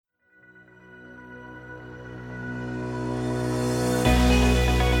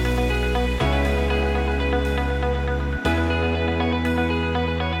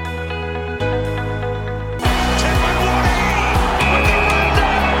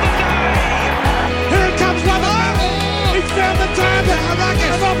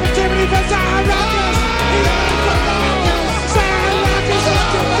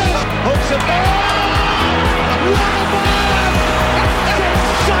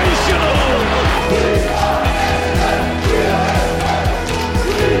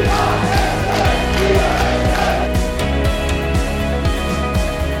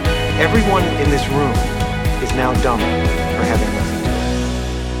now dumb for having listened.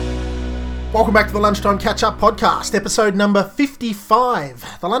 Welcome back to the Lunchtime Catch-Up Podcast, episode number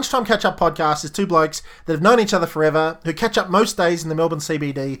 55. The Lunchtime Catch-Up Podcast is two blokes that have known each other forever, who catch up most days in the Melbourne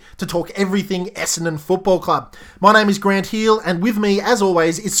CBD to talk everything Essendon Football Club. My name is Grant Heel, and with me, as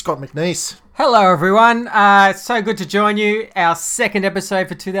always, is Scott McNeese. Hello, everyone. It's so good to join you. Our second episode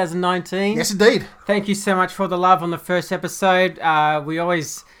for 2019. Yes, indeed. Thank you so much for the love on the first episode.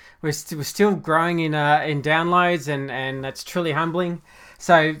 We're still growing in downloads, and that's truly humbling.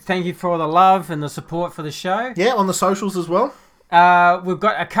 So thank you for all the love and the support for the show. Yeah, on the socials as well. We've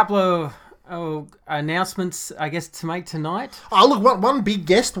got a couple of announcements, I guess, to make tonight. Oh, look, one big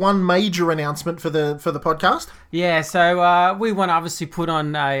guest, one major announcement for the podcast. Yeah, so we want to obviously put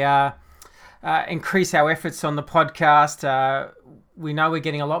on increase our efforts on the podcast. We know we're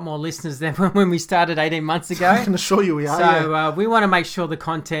getting a lot more listeners than when we started 18 months ago. I can assure you we are. So we want to make sure the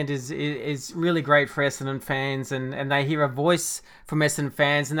content is really great for Essendon fans and they hear a voice from Essendon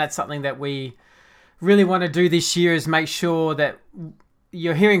fans, and that's something that we really want to do this year, is make sure that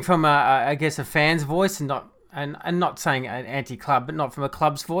you're hearing from a fan's voice and not saying an anti-club, but not from a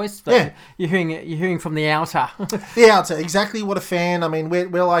club's voice. But yeah. You're hearing from the outer. The outer, exactly what a fan. I mean,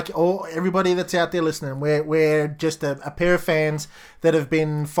 we're like everybody that's out there listening. We're just a pair of fans that have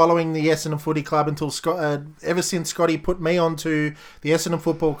been following the Essendon Footy Club until ever since Scotty put me onto the Essendon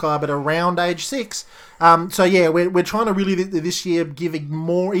Football Club at around age 6. So yeah, we're trying to really this year give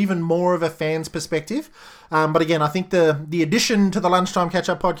even more of a fan's perspective. But again, I think the addition to the Lunchtime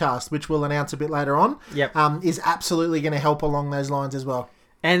Catch-Up Podcast, which we'll announce a bit later on, is absolutely going to help along those lines as well.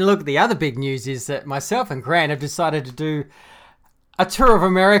 And look, the other big news is that myself and Grant have decided to do a tour of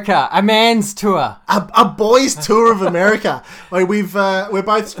America, a man's tour, a boys' tour of America. We're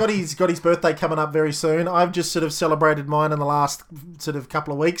both Scotty's got his birthday coming up very soon. I've just sort of celebrated mine in the last sort of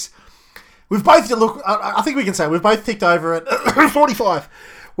couple of weeks. We've both I think we can say we've both ticked over at 45.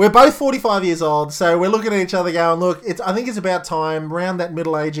 We're both 45 years old, so we're looking at each other going, look, I think it's about time, around that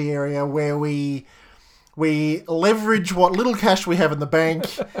middle-agey area, where we leverage what little cash we have in the bank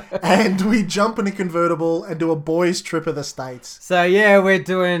and we jump in a convertible and do a boys' trip of the States. So, yeah, we're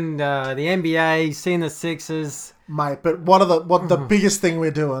doing the NBA, seeing the Sixers. Mate, but the biggest thing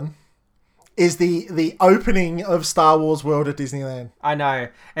we're doing is the opening of Star Wars World at Disneyland. I know.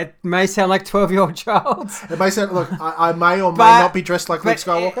 It may sound like 12-year-old child. It may sound... Look, I may or may not be dressed like Luke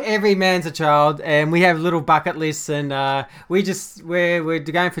Skywalker. Every man's a child, and we have little bucket lists, and we're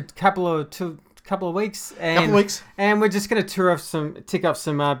going for a couple of weeks. And we're just going to tick off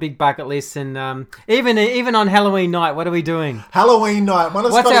some big bucket lists, and even on Halloween night, what are we doing? Halloween night.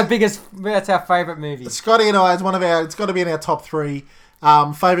 That's our favourite movie. Scotty and I, it's got to be in our top 3.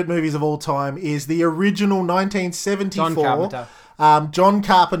 Favourite movies of all time is the original 1974 John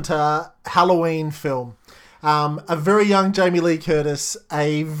Carpenter Halloween film. A very young Jamie Lee Curtis,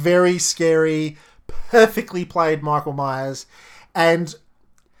 a very scary, perfectly played Michael Myers. And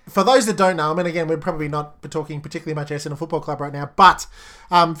for those that don't know, I mean, again, we're probably not talking particularly much Essendon Football Club right now, but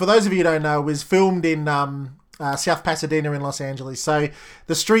for those of you who don't know, it was filmed in South Pasadena in Los Angeles. So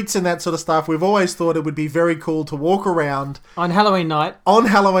the streets and that sort of stuff, we've always thought it would be very cool to walk around. On Halloween night,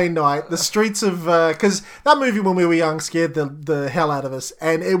 the streets of... Because that movie, when we were young, scared the hell out of us.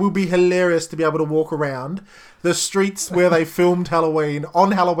 And it would be hilarious to be able to walk around the streets where they filmed Halloween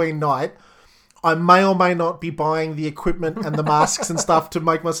on Halloween night. I may or may not be buying the equipment and the masks and stuff to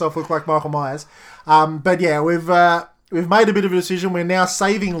make myself look like Michael Myers. But yeah, we've made a bit of a decision. We're now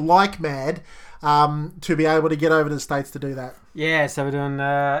saving like mad to be able to get over to the States to do that. Yeah, so we're doing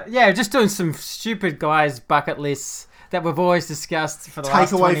just doing some stupid guys' bucket lists that we've always discussed for the last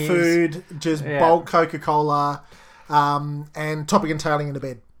 20 years. Takeaway food, just bulk Coca-Cola, and topping and tailing in the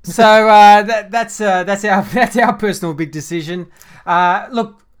bed. So that's our personal big decision.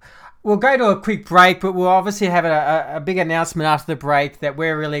 Look, we'll go to a quick break, but we'll obviously have a big announcement after the break that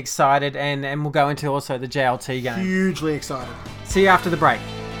we're really excited, and we'll go into also the JLT game. Hugely excited. See you after the break.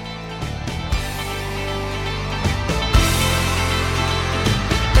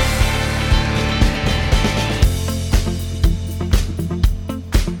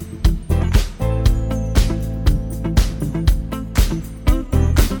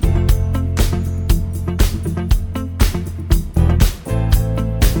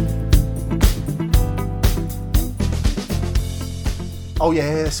 Oh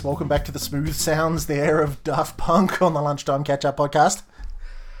yes, welcome back to the smooth sounds there of Daft Punk on the Lunchtime Catch-Up Podcast.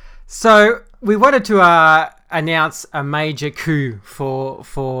 So we wanted to announce a major coup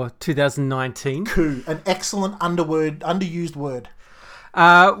for 2019. Coup, an excellent underused word.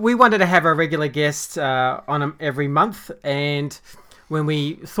 We wanted to have a regular guest on every month, and when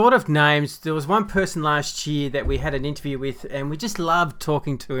we thought of names, there was one person last year that we had an interview with, and we just loved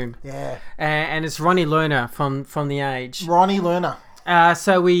talking to him. Yeah. And it's Ronnie Lerner from The Age. Ronnie Lerner.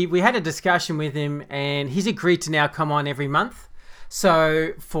 So we had a discussion with him, and he's agreed to now come on every month.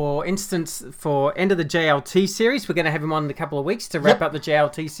 So, for instance, for end of the JLT series, we're going to have him on in a couple of weeks to wrap up the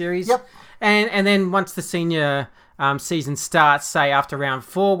JLT series. Yep. And then once the senior season starts, say after round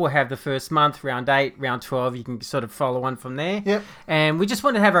 4, we'll have the first month, round 8, round 12. You can sort of follow on from there. Yep. And we just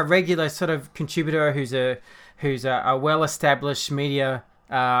want to have a regular sort of contributor who's a well-established media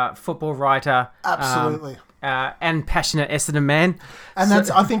football writer. Absolutely. And passionate Essendon man. And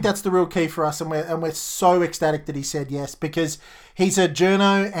I think that's the real key for us, and we're so ecstatic that he said yes, because he's a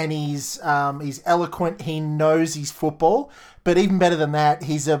journo and he's eloquent. He knows his football, but even better than that,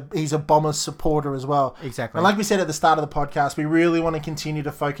 he's a Bombers supporter as well. Exactly. And like we said at the start of the podcast, we really want to continue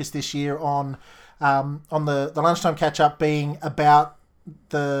to focus this year on the lunchtime catch up being about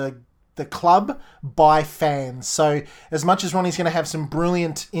the club by fans. So as much as Ronnie's going to have some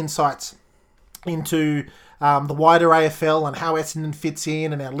brilliant insights into the wider AFL and how Essendon fits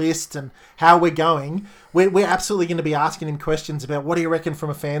in and our list and how we're going, we're absolutely going to be asking him questions about what do you reckon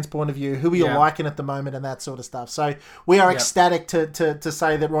from a fan's point of view, who are you liking at the moment, and that sort of stuff. So we are ecstatic to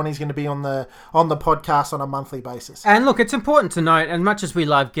say that Ronnie's going to be on the podcast on a monthly basis. And look, it's important to note, as much as we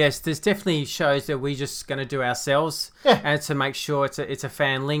love guests, there's definitely shows that we're just going to do ourselves, and to make sure it's a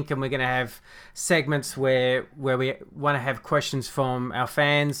fan link, and we're going to have segments where we want to have questions from our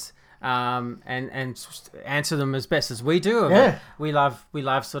fans. And answer them as best as we do. Yeah. We love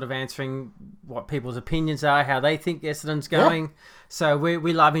sort of answering what people's opinions are, how they think Essendon's going. Yeah. So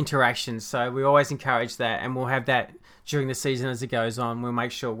we love interactions. So we always encourage that, and we'll have that during the season as it goes on. We'll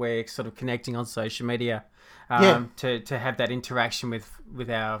make sure we're sort of connecting on social media to have that interaction with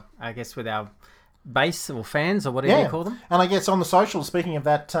our base or fans or whatever you call them. And I guess on the socials, speaking of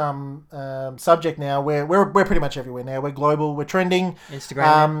that subject now, we're pretty much everywhere now. We're global, we're trending.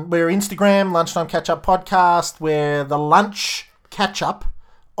 Instagram. We're Instagram, Lunchtime Catch Up Podcast. We're the Lunch Catch Up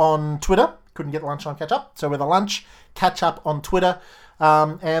on Twitter. Couldn't get the Lunchtime Catch Up. So we're the Lunch Catch Up on Twitter.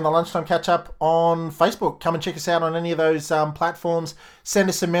 And the Lunchtime Catch Up on Facebook. Come and check us out on any of those platforms. Send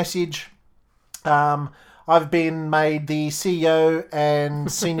us a message. I've been made the CEO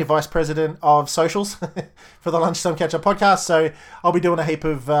and Senior Vice President of socials for the Lunchtime Catch-Up podcast, so I'll be doing a heap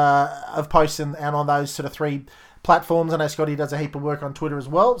of posts and on those sort of 3 platforms. I know Scotty does a heap of work on Twitter as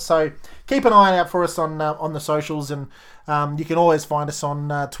well, so keep an eye out for us on the socials, and you can always find us on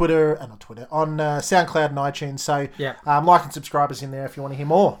SoundCloud and iTunes, so like and subscribe us in there if you want to hear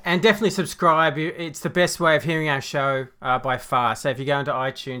more. And definitely subscribe. It's the best way of hearing our show by far. So if you go into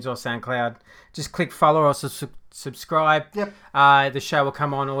iTunes or SoundCloud, just click follow or subscribe. Yep. The show will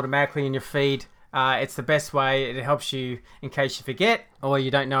come on automatically in your feed. It's the best way. It helps you in case you forget or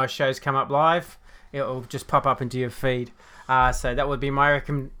you don't know a show's come up live. It'll just pop up into your feed. So that would be my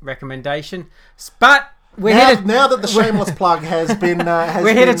recommendation. But now that the shameless plug has been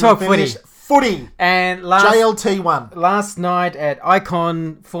we're here to talk footy. And JLT1 last night at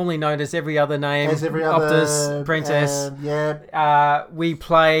Icon, formerly known as every other name, Optus, Princess. We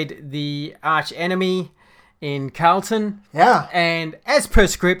played the arch enemy in Carlton. Yeah. And as per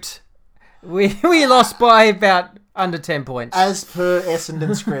script, we lost by about under 10 points. As per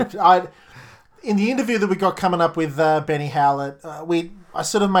Essendon script. In the interview that we got coming up with Ben Howlett, I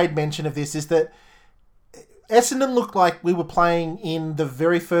sort of made mention of this, is that Essendon looked like we were playing in the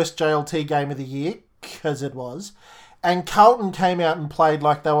very first JLT game of the year, because it was, and Carlton came out and played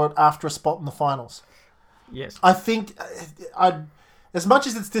like they were after a spot in the finals. Yes. I think, as much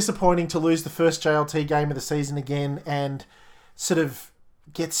as it's disappointing to lose the first JLT game of the season again and sort of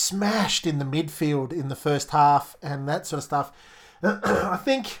get smashed in the midfield in the first half and that sort of stuff, I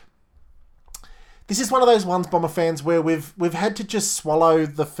think this is one of those ones, Bomber fans, where we've had to just swallow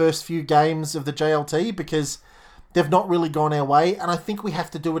the first few games of the JLT because they've not really gone our way, and I think we have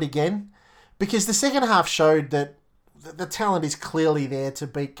to do it again because the second half showed that the talent is clearly there to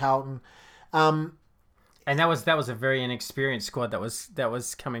beat Carlton. And that was a very inexperienced squad that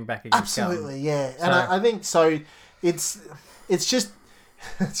was coming back against Carlton. Absolutely, yeah. And I think so. It's just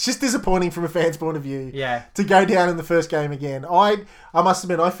disappointing from a fan's point of view to go down in the first game again. I must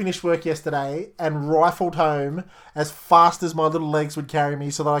admit, I finished work yesterday and rifled home as fast as my little legs would carry me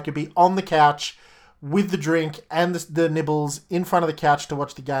so that I could be on the couch with the drink and the nibbles in front of the couch to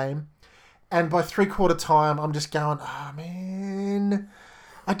watch the game. And by 3/4 time, I'm just going, oh man,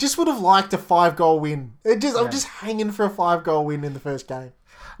 I just would have liked a 5-goal win. I'm just hanging for a 5-goal win in the first game.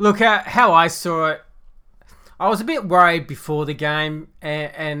 Look, how I saw it, I was a bit worried before the game,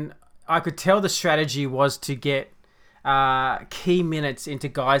 and I could tell the strategy was to get key minutes into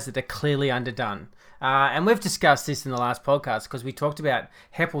guys that are clearly underdone. And we've discussed this in the last podcast because we talked about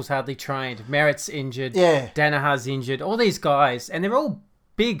Heppel's hardly trained, Merritt's injured, Danaher's injured, all these guys, and they're all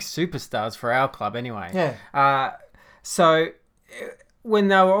big superstars for our club anyway. Yeah. So when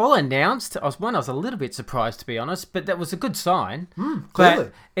they were all announced, I was a little bit surprised, to be honest, but that was a good sign. Clearly.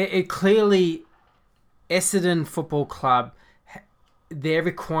 It clearly, Essendon Football Club, their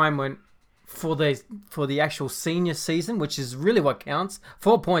requirement for the actual senior season, which is really what counts,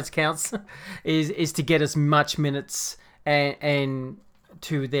 4 points counts, is to get as much minutes and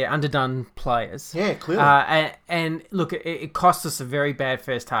to their underdone players. Yeah, clearly. And look, it cost us a very bad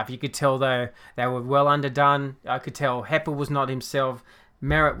first half. You could tell, though, they were well underdone. I could tell Heppel was not himself.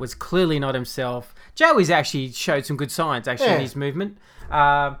 Merritt was clearly not himself. Joey's actually showed some good signs, in his movement.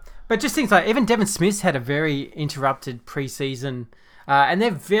 But just things like, even Devon Smith's had a very interrupted pre-season. And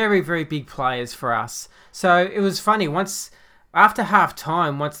they're very, very big players for us. So it was funny. After half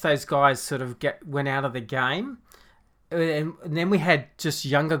time, once those guys sort of went out of the game, and then we had just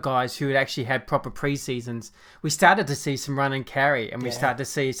younger guys who had actually had proper pre-seasons, we started to see some run and carry, and we started to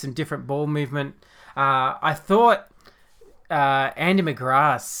see some different ball movement. I thought Andy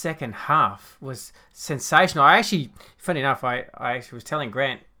McGrath's second half was sensational. Funny enough, I actually was telling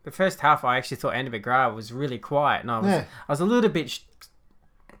Grant, the first half I actually thought Andy McGrath was really quiet, and I was a little bit...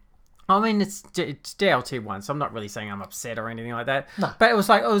 I mean, it's JLT one, so I'm not really saying I'm upset or anything like that. No. But it was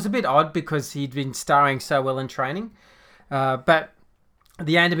a bit odd because he'd been starring so well in training. But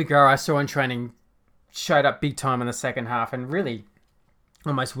the Andy McGrath I saw in training showed up big time in the second half and really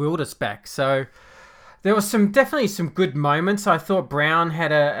almost willed us back. So there was definitely some good moments. I thought Brown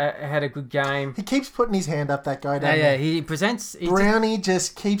had a good game. He keeps putting his hand up, that guy, doesn't he? He presents... Brownie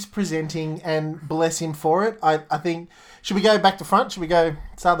just keeps presenting, and bless him for it. I think... Should we go back to front? Should we go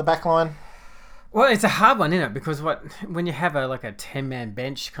start the back line? Well, it's a hard one, isn't it? Because when you have a 10-man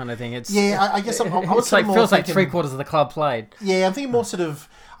bench kind of thing, it's... Yeah, I guess I was it's feels like 3/4 of the club played. Yeah, I'm thinking more sort of...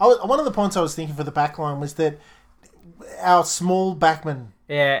 one of the points I was thinking for the back line was that our small backman...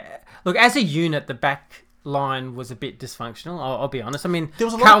 Yeah. Look, as a unit, the back line was a bit dysfunctional, I'll be honest. I mean... There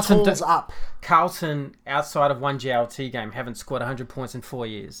was a lot of tools up. Carlton, outside of one JLT game, haven't scored 100 points in 4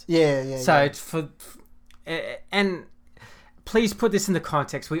 years. Yeah. So it's and... Please put this in the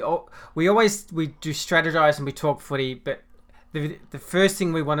context. We do strategize and we talk footy, but the first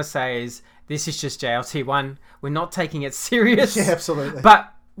thing we want to say is this is just JLT1. We're not taking it serious. Yeah, absolutely.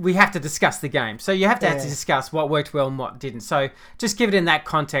 But we have to discuss the game. So you have to discuss what worked well and what didn't. So just give it in that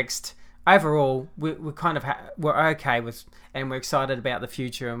context. Overall, we're kind of we're okay with, and we're excited about the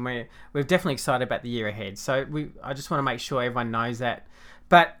future, and we're definitely excited about the year ahead. So I just want to make sure everyone knows that.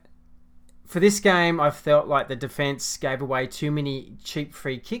 But for this game, I felt like the defence gave away too many cheap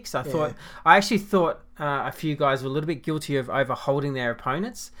free kicks. I actually thought a few guys were a little bit guilty of overholding their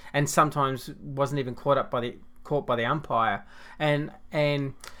opponents, and sometimes wasn't even caught by the umpire. And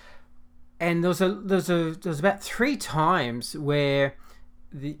there was about 3 times where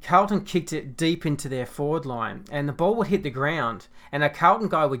the Carlton kicked it deep into their forward line, and the ball would hit the ground, and a Carlton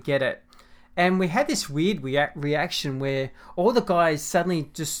guy would get it. And we had this weird reaction where all the guys suddenly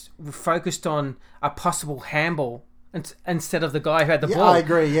just were focused on a possible handball instead of the guy who had the ball. I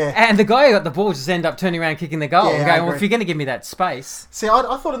agree, yeah. And the guy who got the ball just ended up turning around kicking the goal and going, well, if you're going to give me that space. See, I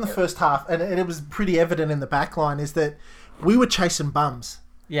thought in the first half, and it was pretty evident in the back line, is that we were chasing bums.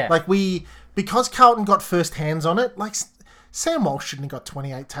 Yeah. Because Carlton got first hands on it, Sam Walsh shouldn't have got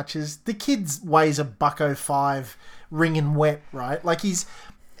 28 touches. The kid weighs $1.05, ringing wet, right? He's...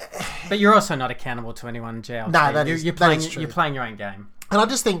 But you're also not accountable to anyone in jail. No, you're playing your own game. And I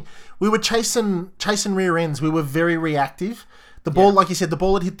just think we were chasing rear ends. We were very reactive. The ball, like you said, the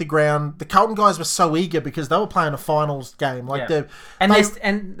ball had hit the ground. The Carlton guys were so eager because they were playing a finals game.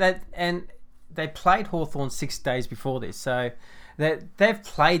 They played Hawthorn 6 days before this, so they've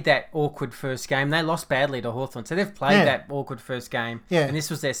played that awkward first game. They lost badly to Hawthorn, so they've played that awkward first game. Yeah. And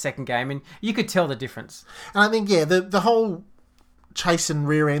this was their second game, and you could tell the difference. And I think the whole chasing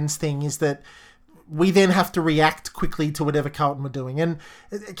rear ends thing is that we then have to react quickly to whatever Carlton were doing. And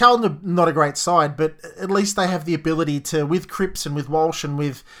Carlton are not a great side, but at least they have the ability to, with Cripps and with Walsh and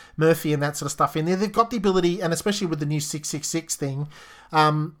with Murphy and that sort of stuff in there, they've got the ability, and especially with the new 666 thing,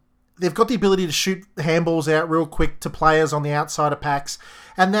 they've got the ability to shoot handballs out real quick to players on the outside of packs.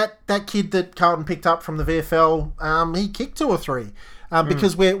 And that kid that Carlton picked up from the VFL, he kicked 2 or 3.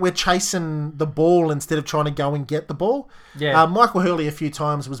 Because we're chasing the ball instead of trying to go and get the ball. Yeah. Michael Hurley a few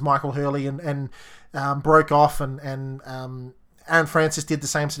times was Michael Hurley and broke off, and Aaron Francis did the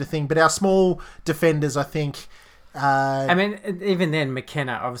same sort of thing. But our small defenders, I think, I mean, even then,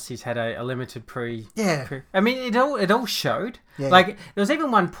 McKenna obviously has had a limited pre. I mean, it all showed. Yeah. Like there was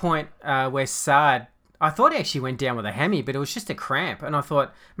even one point where Saad, I thought he actually went down with a hammy, but it was just a cramp, and I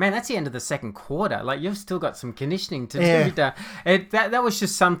thought, man, that's the end of the second quarter. Like you've still got some conditioning to do. That was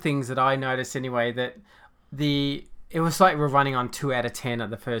just some things that I noticed anyway. That it was like we're running on 2 out of 10 at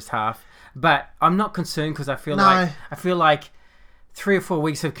the first half, but I'm not concerned because I feel like 3 or 4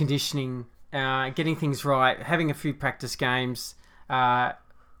 weeks of conditioning. Getting things right, having a few practice games,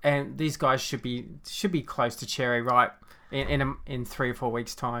 and these guys should be close to cherry ripe in 3 or 4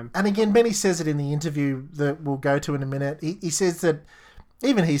 weeks' time. And again, Benny says it in the interview that we'll go to in a minute. He says that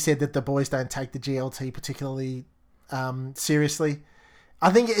he said that the boys don't take the GLT particularly seriously. I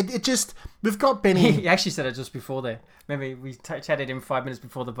think it just... We've got Benny... He actually said it just before there. Remember, we chatted him 5 minutes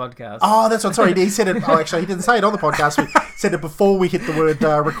before the podcast. Oh, that's right. Sorry, he said it... Oh, actually, he didn't say it on the podcast. We said it before we hit the word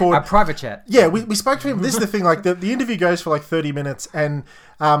record. A private chat. Yeah, we spoke to him. This is the thing. Like, the interview goes for like 30 minutes, and...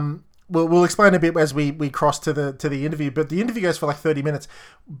 We'll explain a bit as we cross to the interview, but the interview goes for like 30 minutes.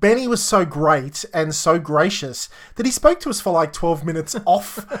 Benny was so great and so gracious that he spoke to us for like 12 minutes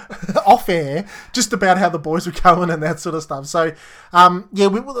off air, just about how the boys were going and that sort of stuff. So,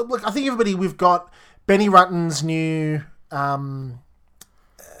 look, I think we've got Benny Rutten's new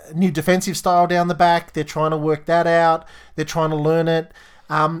defensive style down the back. They're trying to work that out. They're trying to learn it.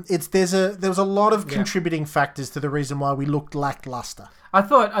 There was a lot of contributing factors to the reason why we looked lackluster. I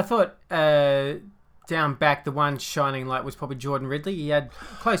thought down back the one shining light was probably Jordan Ridley. He had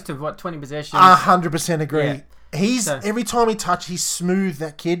close to 20 possessions. 100% agree. Yeah. Every time he touched, he's smooth.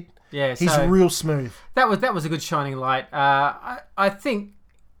 That kid. Yeah, he's real smooth. That was a good shining light. I think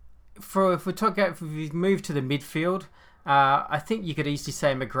if we move to the midfield, I think you could easily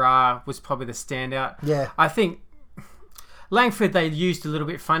say McGrath was probably the standout. Yeah, I think. Langford, they used a little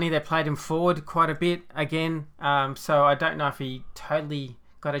bit funny. They played him forward quite a bit again. So I don't know if he totally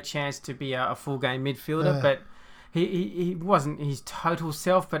got a chance to be a full game midfielder, but he wasn't his total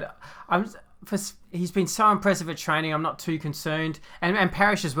self. But he's been so impressive at training. I'm not too concerned. And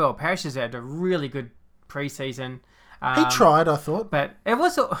Parrish as well. Parrish has had a really good preseason. He tried, I thought, but it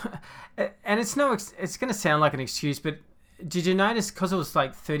was, and it's going to sound like an excuse, but. Did you notice, because it was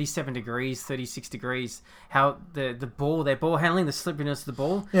like 37 degrees, 36 degrees, how their ball handling, the slipperiness of the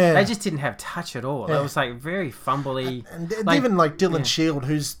ball, they just didn't have touch at all. It was like very fumbly. And even like Dylan Shield,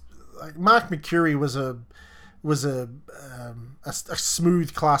 who's like Mark McCurry was a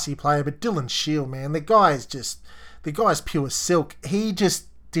smooth, classy player, but Dylan Shield, man, the guy's pure silk. He just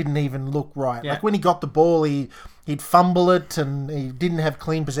didn't even look right. Yeah. Like when he got the ball, he'd fumble it and he didn't have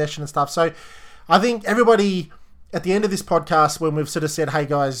clean possession and stuff. So I think everybody... At the end of this podcast, when we've sort of said, "Hey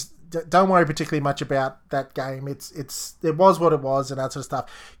guys, don't worry particularly much about that game. It was what it was," and that sort of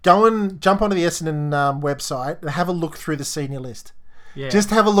stuff. Go and jump onto the Essendon website and have a look through the senior list. Yeah. Just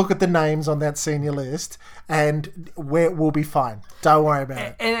have a look at the names on that senior list, and we'll be fine. Don't worry about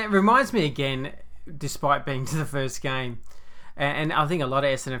it. And it reminds me again, despite being to the first game, and I think a lot of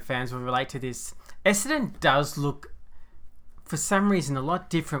Essendon fans will relate to this. Essendon does look, for some reason, a lot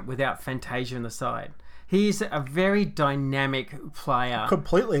different without Fantasia on the side. He's a very dynamic player.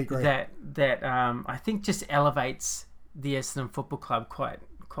 Completely agree. That I think just elevates the Essendon Football Club quite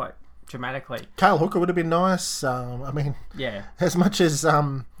dramatically. Cale Hooker would have been nice. As much as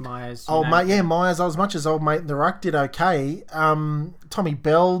Myers, Myers. As much as old mate in the ruck did okay. Tommy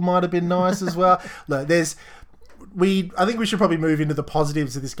Bell might have been nice as well. Look, I think we should probably move into the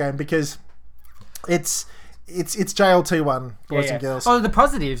positives of this game because it's JLT one, boys and girls. Oh, the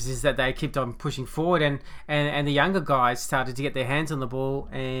positives is that they kept on pushing forward, and the younger guys started to get their hands on the ball,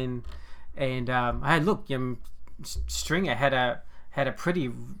 and hey, look, Stringer had a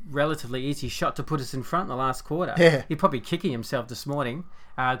pretty relatively easy shot to put us in front in the last quarter. Yeah. He's probably kicking himself this morning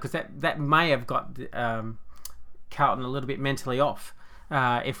because that may have got Carlton a little bit mentally off.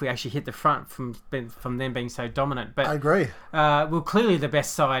 If we actually hit the front from them being so dominant, but I agree. We're clearly the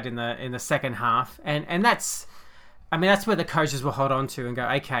best side in the second half, and that's where the coaches will hold on to and go,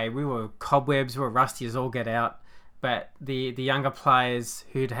 okay, we were cobwebs, we were rusty as all get out, but the younger players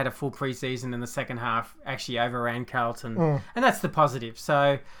who'd had a full preseason in the second half actually overran Carlton, and that's the positive.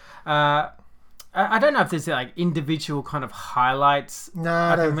 So. I don't know if there's like individual kind of highlights. No,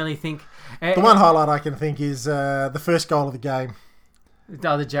 I can really think. The one highlight I can think is the first goal of the game.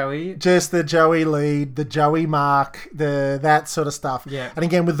 Oh, the Joey? Just the Joey lead, the Joey mark, that sort of stuff. Yeah. And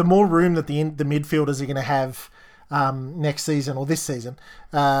again, with the more room that the midfielders are going to have next season or this season,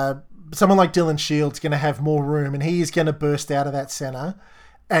 someone like Dylan Shields going to have more room, and he is going to burst out of that centre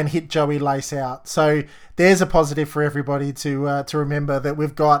and hit Joey Lace out. So there's a positive for everybody to remember that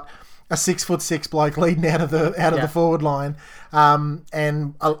we've got a 6'6" bloke leading out of the forward line,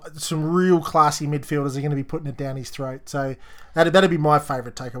 and some real classy midfielders are going to be putting it down his throat. So that'd be my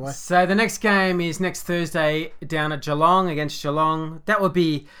favourite takeaway. So the next game is next Thursday down at Geelong against Geelong. That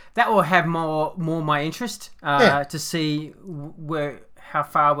will have more my interest to see how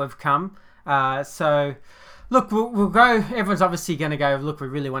far we've come. So look, we'll go. Everyone's obviously going to go. Look, we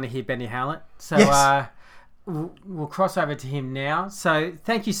really want to hear Benny Howlett. So. Yes. We'll cross over to him now. So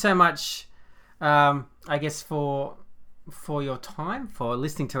thank you so much, I guess, for your time, for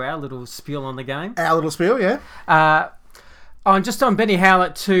listening to our little spiel on the game. Our little spiel, yeah. Just on Benny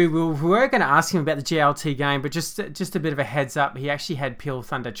Howlett too, we were going to ask him about the JLT game, but just a bit of a heads up, he actually had Peel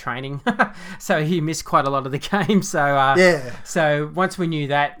Thunder training, so he missed quite a lot of the game. So So once we knew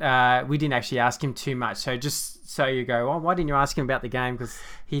that, we didn't actually ask him too much. So just so you go, well, why didn't you ask him about the game? Because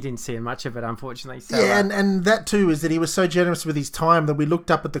he didn't see much of it, unfortunately. So, and that too is that he was so generous with his time that we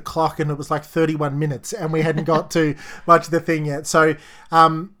looked up at the clock and it was like 31 minutes and we hadn't got to much of the thing yet. So,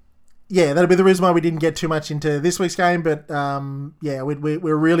 that'll be the reason why we didn't get too much into this week's game. But,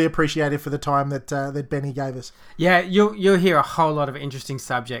 we're really appreciative for the time that Benny gave us. Yeah, you'll hear a whole lot of interesting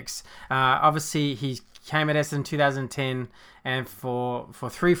subjects. Obviously, he came at Essendon in 2010, and for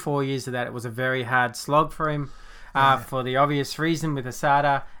 3-4 years of that, it was a very hard slog for him. For the obvious reason with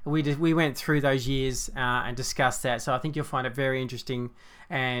ASADA. We went through those years and discussed that. So I think you'll find it very interesting.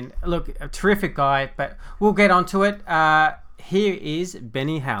 And look, a terrific guy, but we'll get onto it. Here is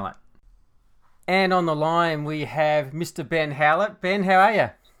Benny Howlett. And on the line, we have Mr. Ben Howlett. Ben, how are you?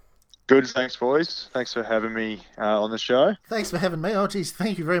 Good, thanks, boys. Thanks for having me on the show. Thanks for having me. Oh, geez,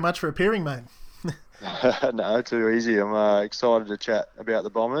 thank you very much for appearing, mate. No, too easy. I'm excited to chat about the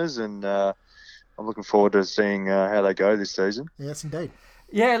Bombers, and I'm looking forward to seeing how they go this season. Yes, indeed.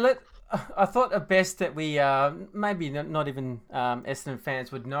 Yeah, I thought it best that we maybe not even Essendon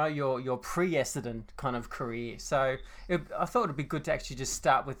fans would know your pre-Essendon kind of career. So I thought it'd be good to actually just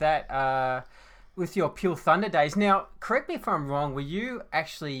start with that, with your Peel Thunder days. Now, correct me if I'm wrong. Were you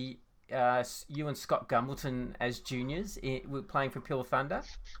actually you and Scott Gumbleton as juniors were playing for Peel Thunder?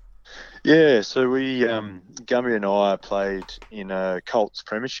 Yeah, so we, Gumby and I played in a Colts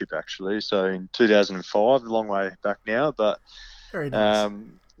premiership actually. So in 2005, a long way back now, but very nice.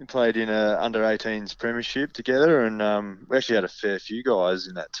 We played in a under-18s premiership together, and we actually had a fair few guys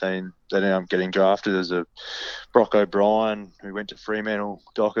in that team that ended up getting drafted. There's a Brock O'Brien who went to Fremantle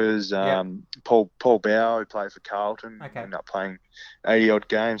Dockers, Paul Bower who played for Carlton, ended up playing 80-odd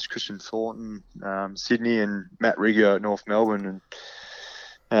games, Christian Thornton, Sydney, and Matt Rigger at North Melbourne,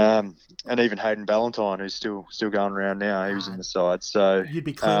 and even Hayden Ballantyne, who's still going around now. He was in the side. So you'd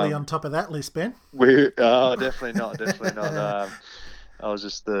be clearly on top of that list, Ben. Definitely not. I was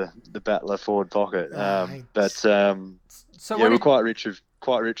just the battler forward pocket. We're quite rich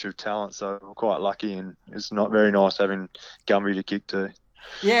of talent, so we're quite lucky, and it's not very nice having Gumby to kick to.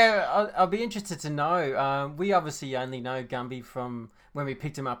 Yeah, I'll be interested to know. We obviously only know Gumby from when we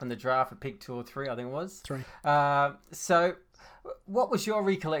picked him up in the draft at pick 2 or 3, I think it was. 3. So what was your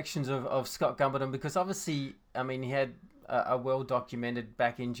recollections of Scott Gumbleton? Because obviously, I mean, he had a well-documented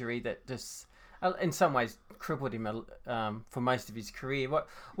back injury that just, in some ways, crippled him for most of his career.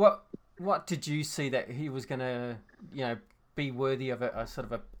 What did you see that he was going to, be worthy of a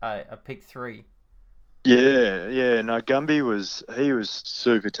sort of a pick 3? Yeah. No, Gumby was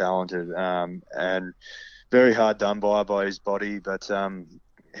super talented and very hard done by his body, but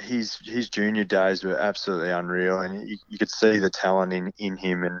his junior days were absolutely unreal, and you could see the talent in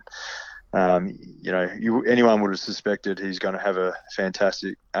him, and anyone would have suspected he's going to have a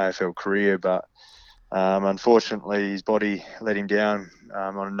fantastic AFL career, but unfortunately his body let him down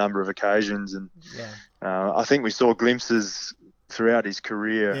on a number of occasions, and I think we saw glimpses throughout his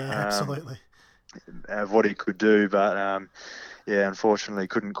career absolutely of what he could do, but unfortunately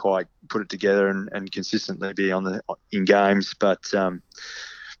couldn't quite put it together and consistently be in games, but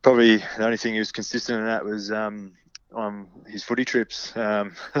probably the only thing he was consistent in that was on his footy trips.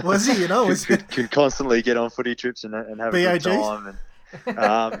 Was he? Could constantly get on footy trips and have a good time. And,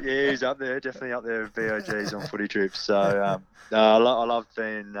 he's up there, definitely up there with BOGs on footy trips. So I love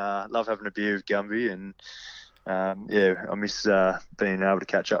having a beer with Gumby, and I miss being able to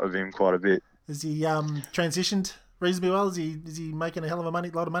catch up with him quite a bit. Has he transitioned reasonably well? Is he making a hell of a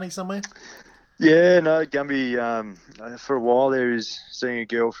lot of money somewhere? Yeah, no, Gumby, for a while there, he's seeing a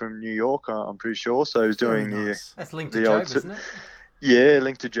girl from New York, I'm pretty sure. So he's doing That's linked to Job, isn't it? Yeah,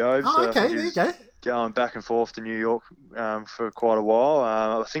 linked to Job. Oh, okay, there you go. Going back and forth to New York for quite a while.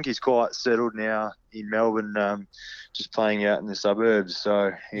 I think he's quite settled now in Melbourne, just playing out in the suburbs.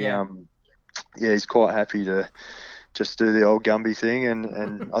 So he's quite happy to just do the old Gumby thing,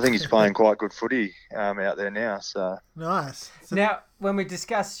 and I think he's playing quite good footy out there now. So nice. Now, when we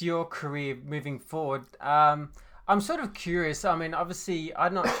discuss your career moving forward, I'm sort of curious. I mean, obviously,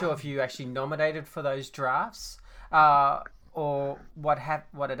 I'm not sure if you actually nominated for those drafts, or what had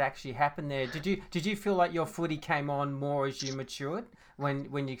actually happened there. Did you feel like your footy came on more as you matured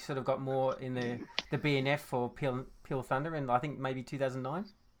when you sort of got more in the BNF for Peel Thunder in, I think, maybe 2009?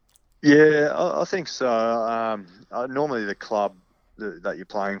 Yeah, I think so. Normally the club that you're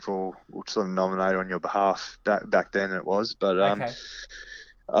playing for will sort of nominate on your behalf. Back then it was, but Okay.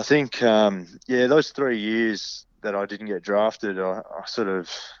 I think those 3 years that I didn't get drafted, I sort of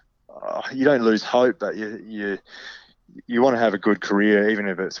you don't lose hope, but you want to have a good career, even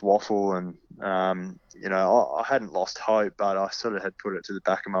if it's waffle. And I hadn't lost hope, but I sort of had put it to the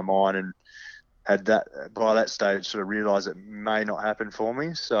back of my mind and had that by that stage sort of realised it may not happen for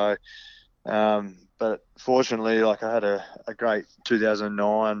me. So, but fortunately, like I had a great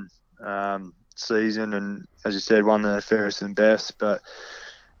 2009 season, and as you said, won the fairest and best. But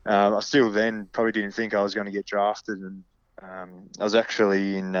I still then probably didn't think I was going to get drafted, and I was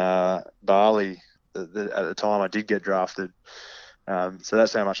actually in Bali at the time I did get drafted. So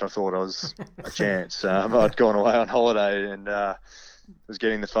that's how much I thought I was a chance. I'd gone away on holiday and was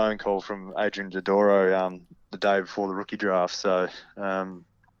getting the phone call from Adrian Dodoro the day before the rookie draft. So,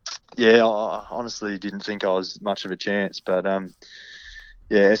 I honestly didn't think I was much of a chance. But,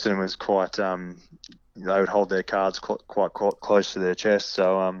 Essendon was quite they would hold their cards quite close to their chest.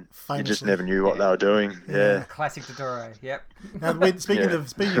 So you just never knew what they were doing. Yeah. Classic Dodoro, yep. Now, speaking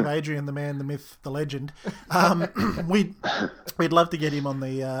of Adrian, the man, the myth, the legend, we'd love to get him on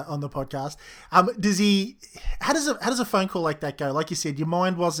the podcast. How does a phone call like that go? Like you said, your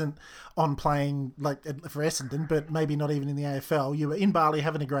mind wasn't on playing like for Essendon, but maybe not even in the AFL. You were in Bali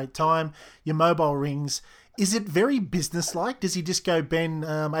having a great time. Your mobile rings. Is it very business-like? Does he just go, Ben,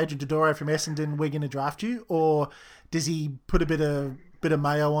 Adrian Dodoro from Essendon, we're going to draft you? Or does he put a bit of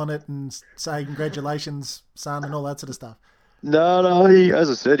mayo on it and say, congratulations, son, and all that sort of stuff? No. As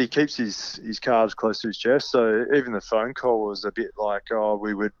I said, he keeps his cards close to his chest. So even the phone call was a bit like,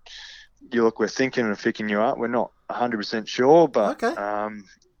 we're thinking of picking you up. We're not 100% sure, but, okay.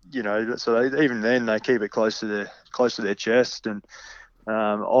 so even then they keep it close to their chest. And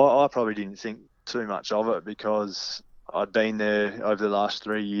I probably didn't think too much of it because I'd been there over the last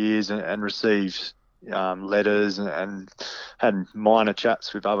 3 years and received letters and had minor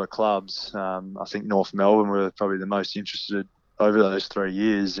chats with other clubs. I think North Melbourne were probably the most interested over those 3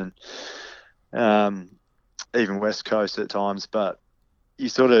 years, and even West Coast at times. But you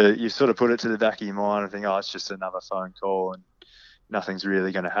sort of put it to the back of your mind and think, it's just another phone call and nothing's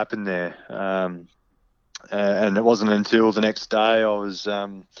really going to happen there. And it wasn't until the next day I was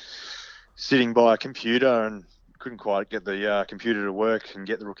sitting by a computer and couldn't quite get the computer to work and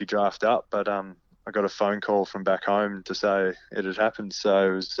get the rookie draft up, but I got a phone call from back home to say it had happened.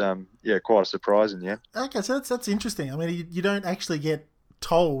 So it was quite surprising. Yeah. Okay, so that's interesting. I mean, you don't actually get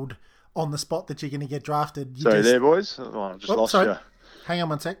told on the spot that you're going to get drafted. There, boys. I just lost you. Hang on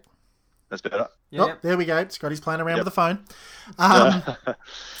one sec. That's better. Yeah. Oh, there we go. Scotty's playing around with the phone.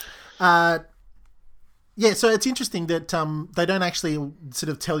 So it's interesting that they don't actually sort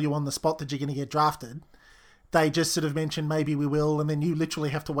of tell you on the spot that you're going to get drafted. They just sort of mention maybe we will, and then you literally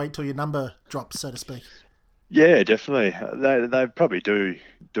have to wait till your number drops, so to speak. Yeah, definitely. They probably do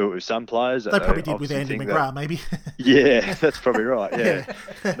it with some players. They probably did with Andy McGrath, maybe. Yeah, that's probably right. Yeah,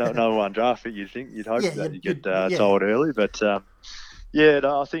 no one draft it. You'd hope that you get told early, but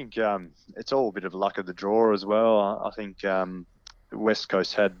I think it's all a bit of luck of the draw as well. I think West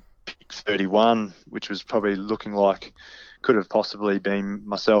Coast had pick 31, which was probably looking like could have possibly been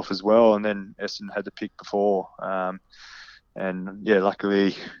myself as well, and then Essendon had the pick before, and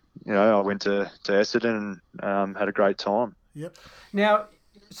luckily, I went to Essendon and had a great time. Yep. Now,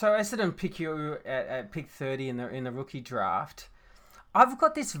 so Essendon pick you at pick 30 in the rookie draft. I've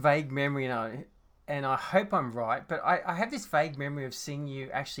got this vague memory, and I hope I'm right, but I have this vague memory of seeing you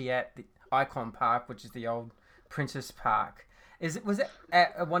actually at the Icon Park, which is the old Princess Park. Was it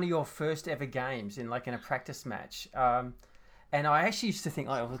at one of your first ever games in a practice match? And I actually used to think,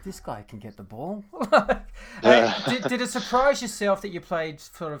 this guy can get the ball. Did it surprise yourself that you played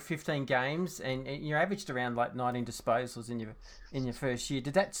sort of 15 games and you averaged around 19 disposals in your first year?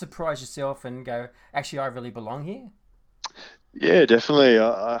 Did that surprise yourself and go, actually, I really belong here? Yeah, definitely.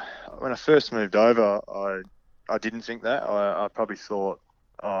 When I first moved over, I didn't think that. I probably thought,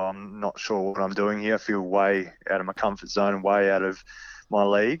 I'm not sure what I'm doing here. I feel way out of my comfort zone and way out of my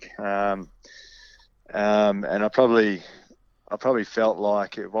league. And I probably felt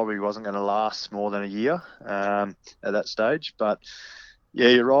like it probably wasn't going to last more than a year at that stage. But yeah,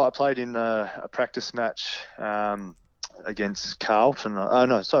 you're right. I played in a practice match against Carlton. Oh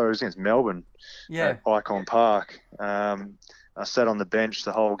no, sorry, it was against Melbourne at Icon Park. I sat on the bench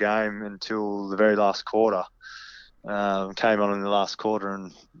the whole game until the very last quarter. Came on in the last quarter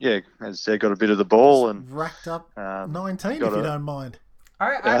and, as I said, got a bit of the ball and racked up 19, if you don't mind.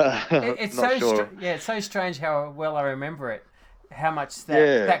 It's so sure. it's so strange how well I remember it. How much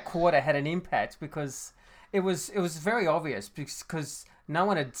that quarter had an impact, because it was very obvious, because no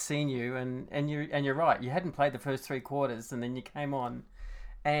one had seen you, and you're right, you hadn't played the first 3 quarters, and then you came on,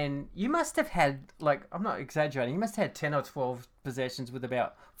 and you must have had, like, I'm not exaggerating, you must have had 10 or 12 possessions with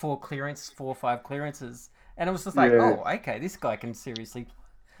about 4 or 5 clearances, and it was just like, oh, okay, this guy can seriously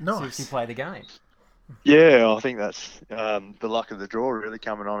play the game. Yeah, I think that's the luck of the draw, really,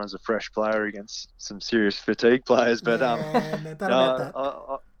 coming on as a fresh player against some serious fatigue players. But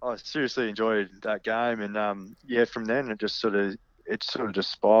I seriously enjoyed that game, and from then it sort of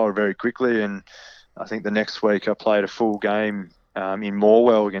just spiraled very quickly. And I think the next week I played a full game in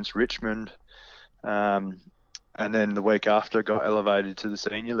Morwell against Richmond, and then the week after got elevated to the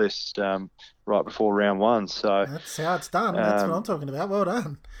senior list right before round 1. So that's how it's done. That's what I'm talking about. Well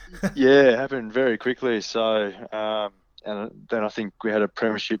done. It happened very quickly. So and then I think we had a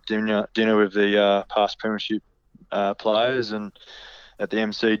premiership dinner with the past premiership players and at the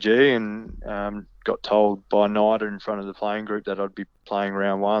MCG, and got told by Nida in front of the playing group that I'd be playing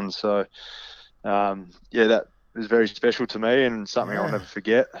round 1. So that was very special to me and something I'll never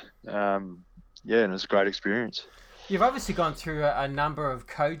forget. And it was a great experience. You've obviously gone through a number of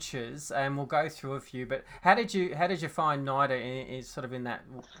coaches, and we'll go through a few. But how did you find Nida in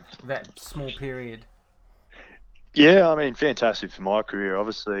that small period? Yeah, I mean, fantastic for my career.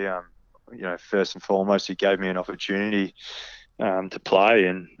 Obviously, first and foremost, he gave me an opportunity to play,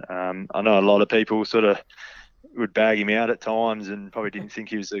 and I know a lot of people sort of would bag him out at times and probably didn't think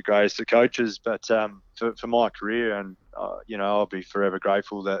he was the greatest of coaches. But for my career, and I'll be forever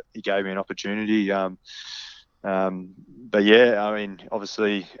grateful that he gave me an opportunity. But I mean,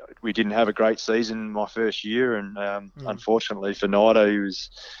 obviously we didn't have a great season my first year, and unfortunately for Nida,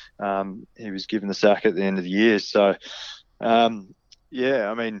 he was given the sack at the end of the year. So I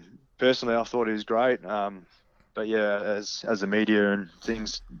mean, personally, I thought he was great. But as the media and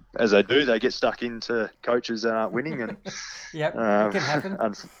things, as they do, they get stuck into coaches that aren't winning, and it can happen.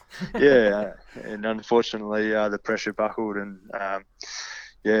 And unfortunately, the pressure buckled, and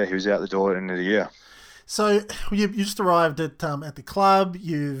he was out the door at the end of the year. So you just arrived at the club.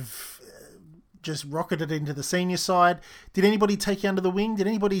 You've just rocketed into the senior side. Did anybody take you under the wing? Did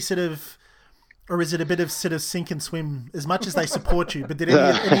anybody or is it a bit of sort of sink and swim? As much as they support you, but did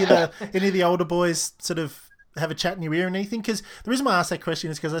any of the older boys sort of have a chat in your ear and anything? Because the reason why I ask that question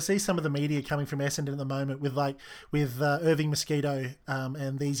is because I see some of the media coming from Essendon at the moment with Irving Mosquito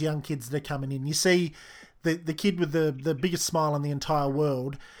and these young kids that are coming in. You see the kid with the biggest smile in the entire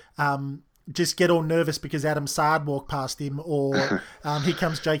world just get all nervous because Adam Sard walked past him, or here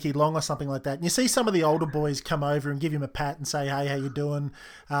comes Jakey Long or something like that. And you see some of the older boys come over and give him a pat and say, hey, how you doing?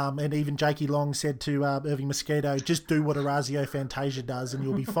 And even Jakey Long said to Irving Mosquito, just do what Orazio Fantasia does and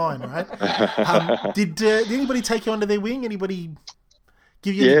you'll be fine, right? Did anybody take you under their wing? Anybody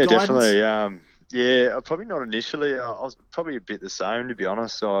give you any guidance? Definitely. Probably not initially. I was probably a bit the same, to be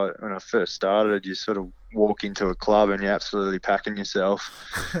honest. So when I first started, you sort of walk into a club and you're absolutely packing yourself.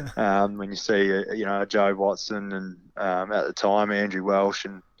 When you see, Joe Watson and at the time Andrew Welsh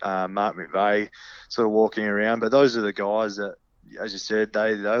and Mark McVeigh sort of walking around. But those are the guys that, as you said,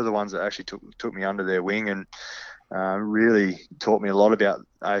 they're the ones that actually took me under their wing and really taught me a lot about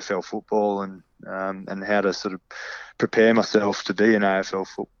AFL football and how to sort of prepare myself to be an AFL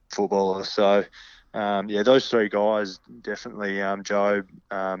footballer. So those 3 guys definitely, Joe,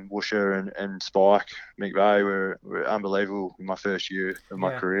 Woosher and Spike McVeigh were unbelievable in my first year of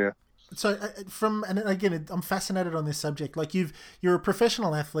my career. So and again, I'm fascinated on this subject. Like you're a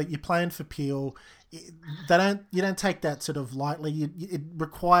professional athlete, you're playing for Peel. You don't take that sort of lightly. It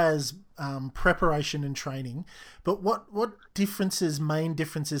requires preparation and training. But what main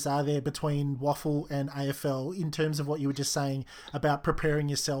differences are there between WAFL and AFL in terms of what you were just saying about preparing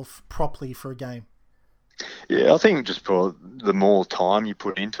yourself properly for a game? Yeah, I think just for the more time you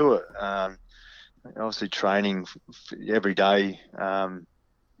put into it, obviously training every day,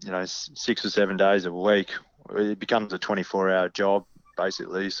 6 or 7 days a week, it becomes a 24-hour job,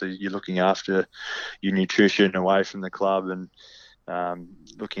 basically. So you're looking after your nutrition away from the club and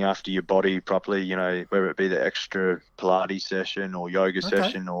looking after your body properly, whether it be the extra Pilates session or yoga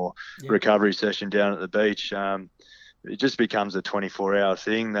session or recovery session down at the beach. it just becomes a 24-hour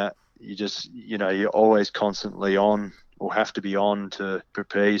thing that you're always constantly on or have to be on to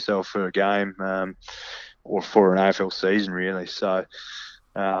prepare yourself for a game or for an AFL season, really. So,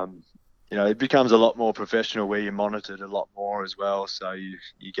 it becomes a lot more professional where you're monitored a lot more as well. So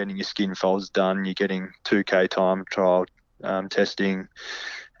you're getting your skin folds done, you're getting 2K time trial testing,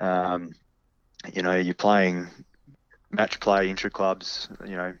 you're playing match play intra-clubs,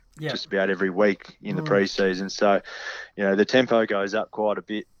 just about every week in the pre-season. So, the tempo goes up quite a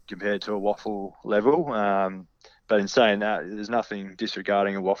bit compared to a waffle level. But in saying that, there's nothing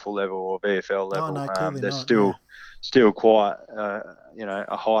disregarding a waffle level or VFL level. Oh, no, clearly there's not, still quite,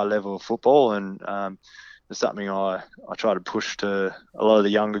 a high level of football, and it's something I try to push to a lot of the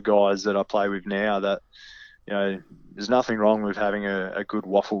younger guys that I play with now that, there's nothing wrong with having a good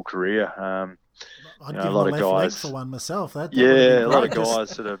waffle career. I'd give a lot of guys for one myself. That a lot of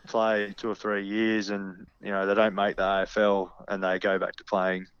guys sort of play 2 or 3 years and, they don't make the AFL and they go back to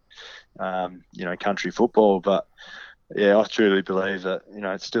playing, country football. But, I truly believe that,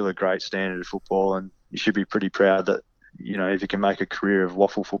 it's still a great standard of football, and you should be pretty proud that, if you can make a career of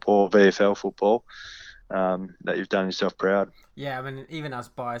waffle football, VFL football, that you've done yourself proud. Yeah, I mean, even us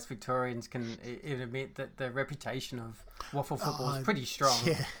biased Victorians can even admit that the reputation of waffle football is pretty strong.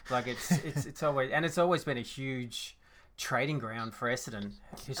 Yeah. Like it's always been a huge trading ground for Essendon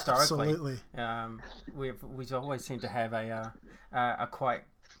historically. Absolutely. We've always seemed to have a quite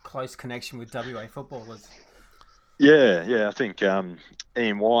close connection with WA footballers. Yeah, I think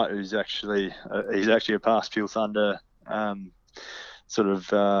Ian White, who's actually a past Peel Thunder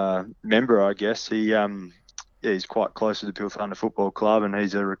member, I guess. He's quite close to the Peel Thunder Football Club, and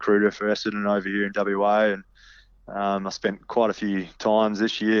he's a recruiter for Essendon over here in WA. And I spent quite a few times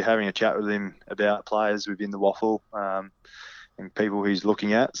this year having a chat with him about players within the waffle and people he's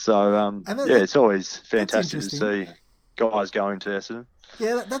looking at. So it's always fantastic to see guys going to Essendon.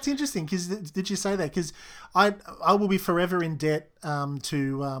 Yeah, that's interesting. Because did you say that? Because I will be forever in debt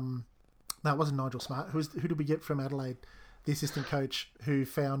to no, it wasn't Nigel Smart. Who did we get from Adelaide? The assistant coach who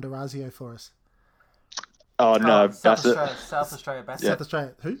found Orazio for us. Oh no, Bassett. South Australia Bassett. South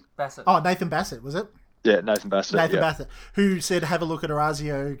Australia, who? Bassett. Oh, Nathan Bassett, was it? Yeah, Nathan Bassett. Bassett, who said have a look at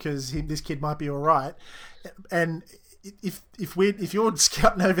Orazio because this kid might be all right. And if you're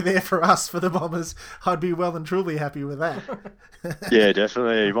scouting over there for us for the Bombers, I'd be well and truly happy with that. Yeah,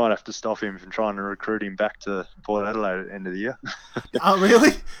 definitely. You might have to stop him from trying to recruit him back to Port Adelaide at the end of the year. Oh,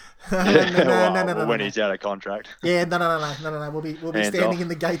 really? No. When he's out of contract. Yeah, no. We'll be standing in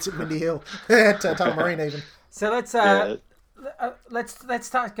the gates at Windy Hill at Tullamarine even. So let's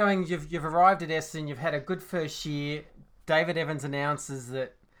start going. You've arrived at Essendon. You've had a good first year. David Evans announces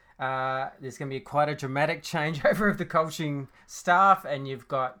that there's going to be quite a dramatic changeover of the coaching staff, and you've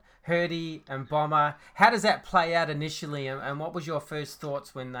got Hurdy and Bomber. How does that play out initially, and what was your first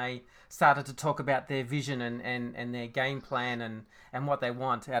thoughts when they started to talk about their vision and their game plan and what they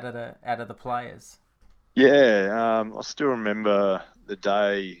want out of the players? Yeah, I still remember the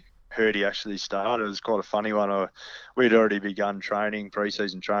day Hurdy actually started. It was quite a funny one. We'd already begun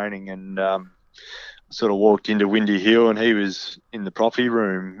pre-season training, and sort of walked into Windy Hill, and he was in the property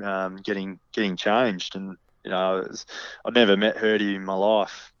room getting changed. And I'd never met Hurdy in my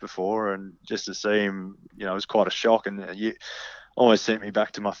life before, and just to see him, it was quite a shock. And you almost sent me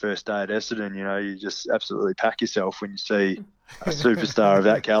back to my first day at Essendon. You just absolutely pack yourself when you see a superstar of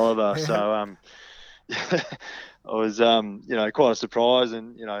that caliber. So I was quite a surprise,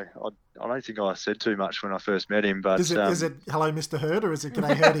 and I don't think I said too much when I first met him. But is it hello Mr. Hurd, or is it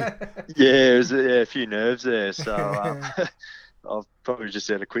g'day Hurdy? Yeah, it was a few nerves there. So I've probably just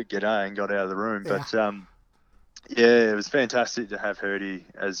said a quick g'day and got out of the room. Yeah. But it was fantastic to have Hurdy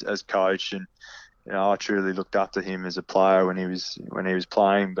as coach, and I truly looked up to him as a player when he was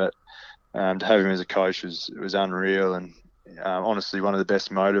playing. But to have him as a coach was unreal, and honestly one of the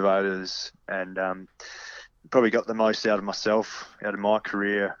best motivators, and probably got the most out of myself, out of my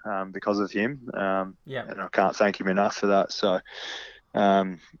career because of him. And I can't thank him enough for that. So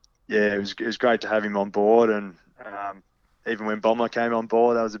it was great to have him on board, and even when Bomber came on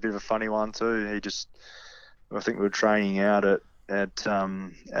board, that was a bit of a funny one too. I think we were training out at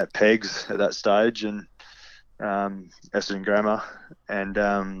Pegs at that stage, and Essendon Grammar, and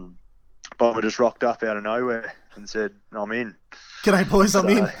Bomber just rocked up out of nowhere and said, "I'm in." G'day boys, I'm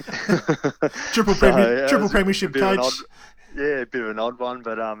in. Triple premiership coach. A bit of an odd one,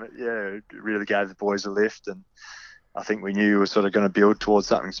 but it really gave the boys a lift, and I think we knew we were sort of going to build towards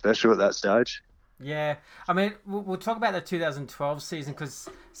something special at that stage. Yeah, I mean, we'll talk about the 2012 season because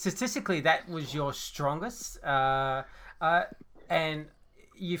statistically that was your strongest, and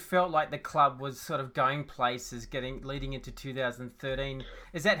you felt like the club was sort of going places, leading into 2013.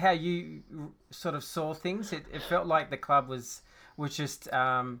 Is that how you sort of saw things? It felt like the club was just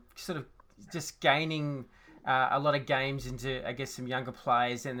sort of just gaining a lot of games into, I guess, some younger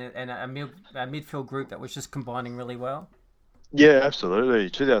players and a midfield group that was just combining really well. Yeah, absolutely.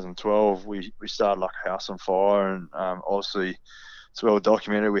 2012, we started like a house on fire, and obviously it's well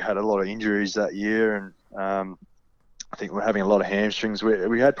documented. We had a lot of injuries that year, and I think we're having a lot of hamstrings.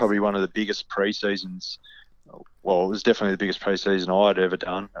 We had probably one of the biggest pre-seasons. Well, it was definitely the biggest pre-season I'd ever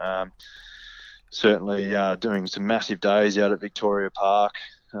done. Certainly doing some massive days out at Victoria Park,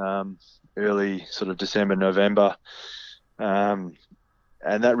 early sort of December, November. And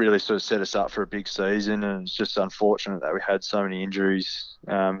that really sort of set us up for a big season. And it's just unfortunate that we had so many injuries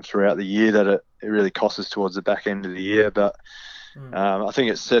throughout the year that it really cost us towards the back end of the year. But I think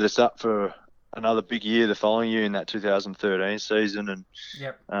it set us up for another big year the following year in that 2013 season, and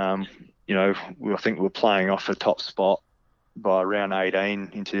I think we're playing off a top spot by round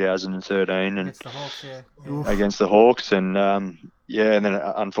 18 in 2013, and against the Hawks, against the Hawks, and and then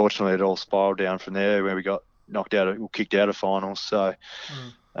unfortunately it all spiraled down from there where we got kicked out of finals. So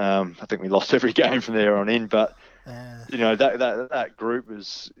I think we lost every game from there on in. But that group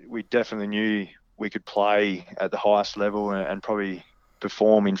we definitely knew we could play at the highest level and probably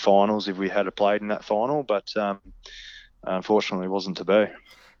perform in finals if we had played in that final, but unfortunately it wasn't to be.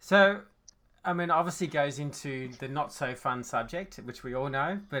 So, I mean, obviously goes into the not so fun subject, which we all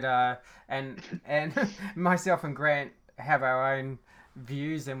know, but and myself and Grant have our own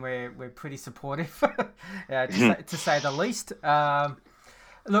views, and we're pretty supportive, to say the least.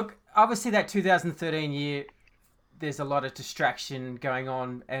 Look, obviously that 2013 year, there's a lot of distraction going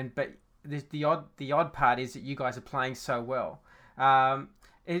on, but the odd part is that you guys are playing so well.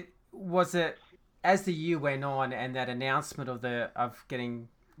 It as the year went on and that announcement of getting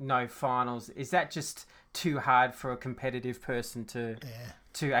no finals, is that just too hard for a competitive person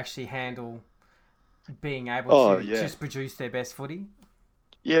to actually handle, being able to just produce their best footy?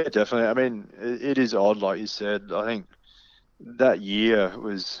 Yeah, definitely. I mean, it is odd, like you said. I think that year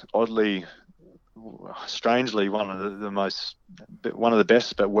was strangely one of the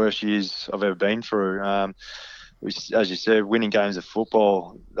best but worst years I've ever been through. As you said, winning games of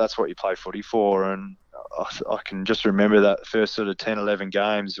football, that's what you play footy for. And I can just remember that first sort of 10, 11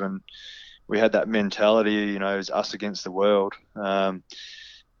 games when we had that mentality, it was us against the world. And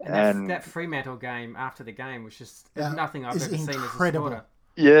that Fremantle game after the game was just nothing I've ever seen as a supporter.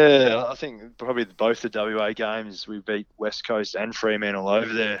 Yeah, I think probably both the WA games, we beat West Coast and Fremantle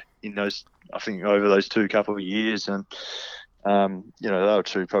over there over those two couple of years. And, they were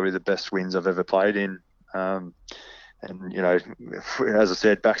probably the best wins I've ever played in. And as I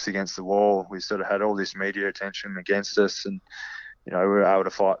said, backs against the wall. We sort of had all this media attention against us, and we were able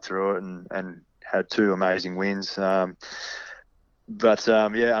to fight through it and had two amazing wins. But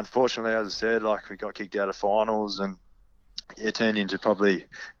unfortunately, as I said, we got kicked out of finals, and it turned into probably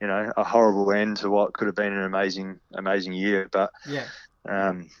a horrible end to what could have been an amazing year. But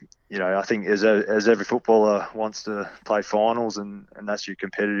I think as every footballer wants to play finals, and that's your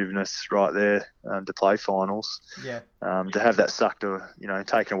competitiveness right there, to play finals. Yeah. To have that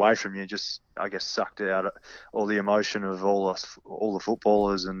taken away from you, just I guess sucked out all the emotion of all the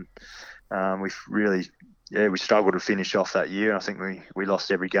footballers, and we struggled to finish off that year. I think we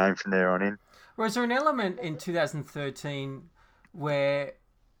lost every game from there on in. Was there an element in 2013 where,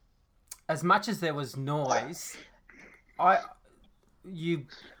 as much as there was noise, I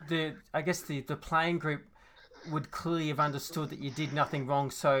guess the playing group would clearly have understood that you did nothing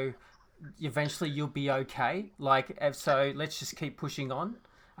wrong, so eventually you'll be okay. So let's just keep pushing on.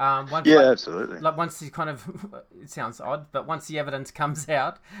 Absolutely. Once you it sounds odd, but once the evidence comes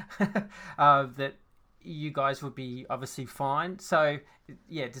out that you guys would be obviously fine. So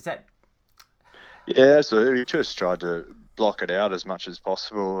does that? Yeah, absolutely. We just tried to block it out as much as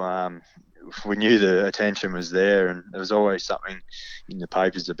possible. We knew the attention was there, and there was always something in the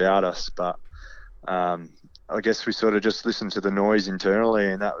papers about us. But I guess we sort of just listened to the noise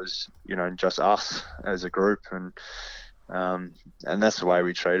internally, and that was, just us as a group, and that's the way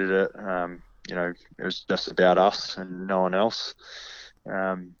we treated it. It was just about us and no one else.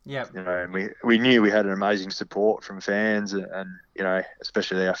 And we knew we had an amazing support from fans and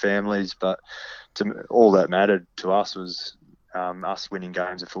especially our families, but all that mattered to us was us winning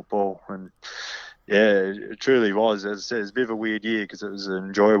games of football. And it truly was, as I said, it's a bit of a weird year because it was an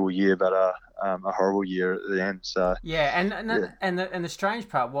enjoyable year, but a horrible year at the end. So and the strange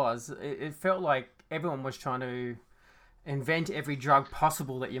part was it felt like everyone was trying to invent every drug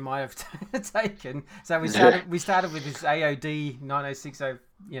possible that you might have taken. So we started with this AOD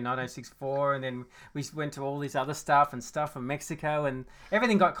 9064, and then we went to all this other stuff from Mexico, and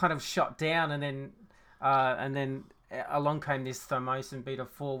everything got kind of shot down, and then along came this thymosin beta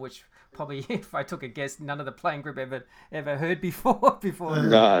 4, which probably, if I took a guess, none of the playing group ever heard before.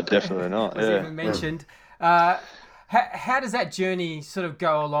 No, definitely not. Was even mentioned. How does that journey sort of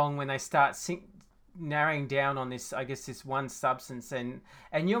go along when they start narrowing down on this, I guess, this one substance, and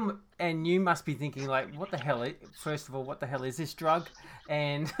you must be thinking, like, what the hell first of all, what the hell is this drug?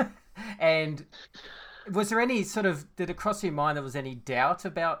 And was there any sort of, did it cross your mind there was any doubt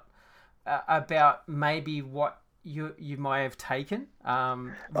about maybe what you might have taken,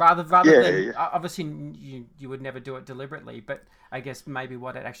 rather than obviously you would never do it deliberately, but I guess maybe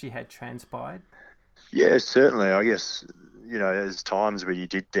what it actually had transpired? Yeah, certainly. I guess, there's times where you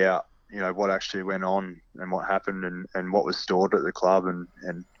did doubt, what actually went on and what happened and what was stored at the club and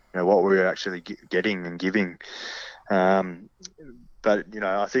what we were actually getting and giving. But,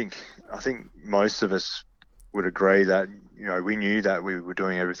 I think most of us would agree that, we knew that we were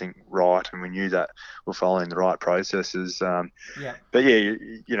doing everything right and we knew that we're following the right processes. But there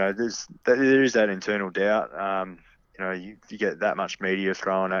is that internal doubt. You get that much media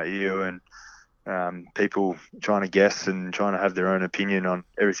thrown at you and people trying to guess and trying to have their own opinion on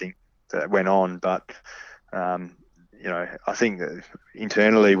everything that went on. But, I think that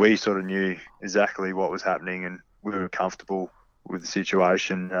internally we sort of knew exactly what was happening and we were comfortable with the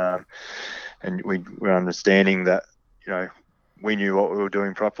situation. And we were understanding that, we knew what we were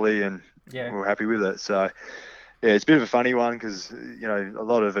doing properly and we were happy with it. So, it's a bit of a funny one because, a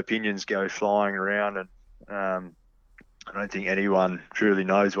lot of opinions go flying around and I don't think anyone truly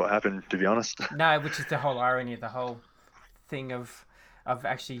knows what happened, to be honest. No, which is the whole irony of the whole thing of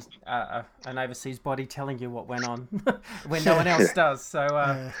actually an overseas body telling you what went on when no one else does. So,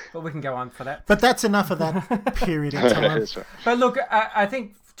 but we can go on for that. But that's enough of that period of time. That's right. But look, I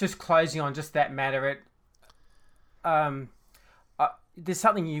think just closing on just that matter, there's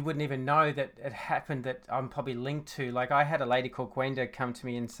something you wouldn't even know that it happened that I'm probably linked to. Like, I had a lady called Gwenda come to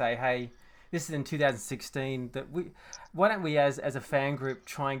me and say, hey, this is in 2016, why don't we as a fan group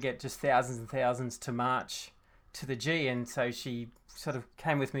try and get just thousands and thousands to march to the G? And so she sort of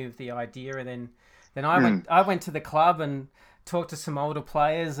came with me with the idea, and then I went to the club and talked to some older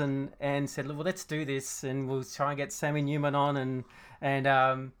players and said, well, let's do this and we'll try and get Sammy Newman on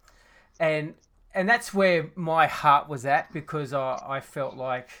and that's where my heart was at, because I felt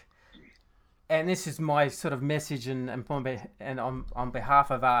like, and this is my sort of message and on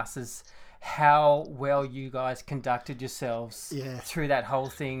behalf of us, is how well you guys conducted yourselves through that whole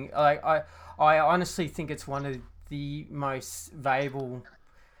thing. Like, I honestly think it's one of the most valuable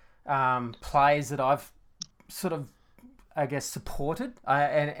players that I've sort of, I guess, supported,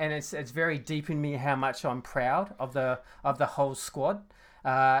 and it's very deep in me how much I'm proud of the whole squad,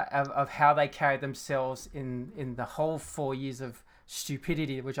 of how they carried themselves in the whole 4 years of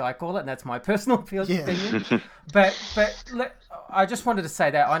stupidity, which I call it, and that's my personal opinion. But I just wanted to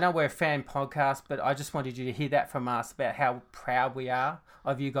say that I know we're a fan podcast, but I just wanted you to hear that from us about how proud we are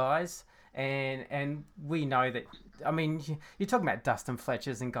of you guys, and we know that. I mean, you're talking about Dustin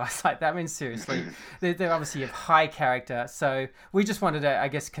Fletchers and guys like that. I mean, seriously, they're obviously of high character. So we just wanted to, I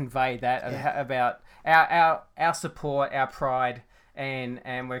guess, convey that about our support, our pride,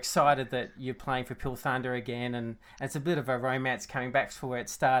 and we're excited that you're playing for Peel Thunder again. And it's a bit of a romance coming back to where it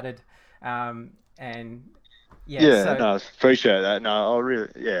started. So, no, appreciate that. No,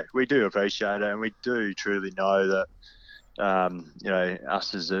 we do appreciate it, and we do truly know that.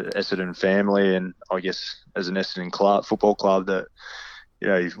 Us as a Essendon family, and I guess as an Essendon football club, that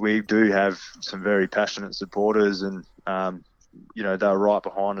we do have some very passionate supporters, and they were right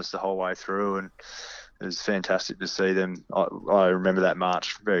behind us the whole way through, and it was fantastic to see them. I remember that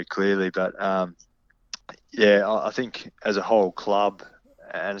march very clearly, but I think as a whole club,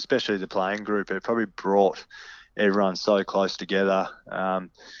 and especially the playing group, it probably brought everyone's so close together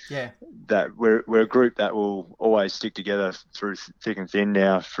that we're a group that will always stick together through thick and thin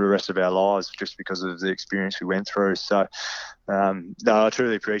now for the rest of our lives, just because of the experience we went through. So I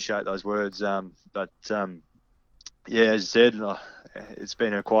truly appreciate those words, but as I said, it's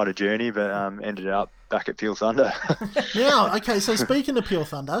been quite a journey, but ended up back at Peel Thunder. Now, okay, so speaking of Peel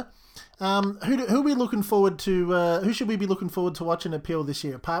Thunder, who are we looking forward to? Who should we be looking forward to watching at Peel this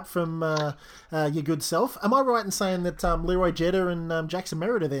year, apart from your good self? Am I right in saying that Leroy Jetta and Jackson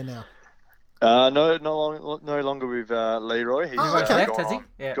Merritt are there now? No longer with Leroy.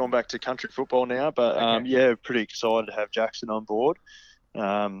 He's gone back to country football now. But pretty excited to have Jackson on board.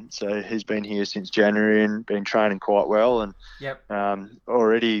 So he's been here since January and been training quite well. And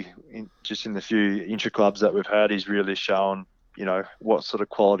already, just in the few intra-clubs that we've had, he's really shown, what sort of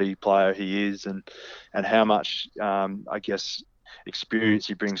quality player he is and how much, experience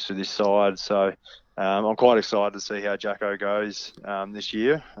he brings to this side. So I'm quite excited to see how Jacko goes this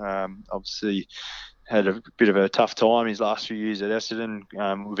year. Obviously, had a bit of a tough time his last few years at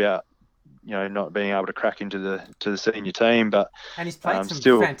Essendon without, not being able to crack into the senior team. But and he's played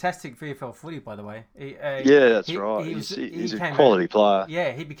some fantastic VFL footy, by the way. That's right. He's a quality player.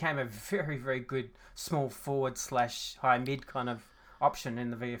 Yeah, he became a very, very good small forward / high mid kind of option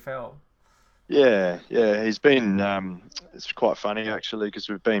in the VFL. Yeah. He's been. It's quite funny actually because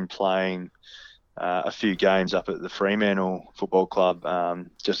we've been playing a few games up at the Fremantle Football Club.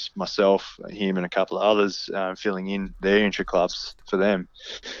 Just myself, him, and a couple of others filling in their intra clubs for them,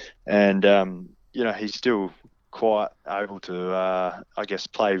 and he's still quite able to,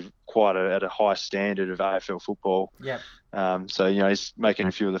 play quite at a high standard of AFL football. Yeah. So he's making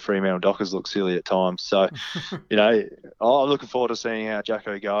a few of the Fremantle Dockers look silly at times. So, I'm looking forward to seeing how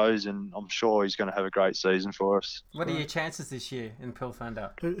Jacko goes, and I'm sure he's going to have a great season for us. What are your chances this year in Pearl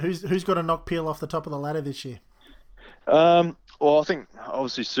Thunder? Who's got to knock Peel off the top of the ladder this year? Well, I think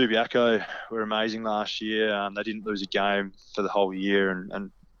obviously Subiaco were amazing last year. They didn't lose a game for the whole year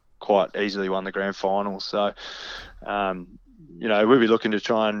and quite easily won the grand final. So, we'll be looking to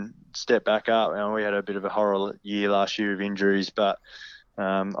try and step back up. We had a bit of a horror year last year of injuries, but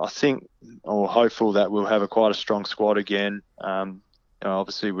I think or hopeful that we'll have quite a strong squad again.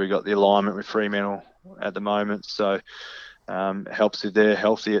 Obviously we've got the alignment with Fremantle at the moment, so it helps if they're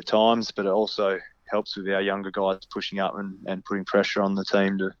healthy at times, but it also helps with our younger guys pushing up and putting pressure on the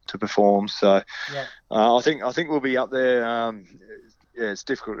team to perform. So I think we'll be up there. It's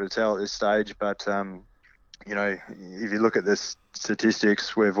difficult to tell at this stage, but if you look at the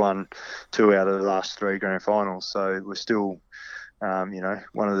statistics, we've won 2 out of the last 3 grand finals, so we're still,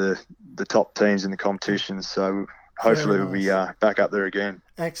 one of the top teams in the competition. So hopefully we'll be back up there again.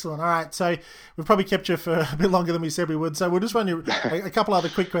 Excellent. All right, so we've probably kept you for a bit longer than we said we would. So we'll just run you a couple other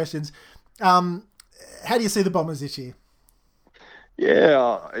quick questions. How do you see the Bombers this year?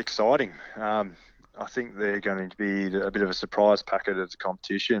 Yeah, exciting. I think they're going to be a bit of a surprise packet of the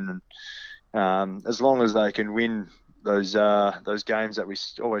competition, and as long as they can win those games that we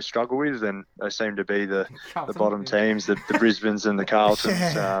always struggle with, and they seem to be the bottom teams, the Brisbanes and the Carltons.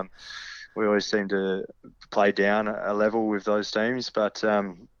 Yeah. We always seem to play down a level with those teams, but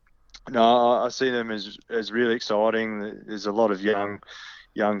I see them as really exciting. There's a lot of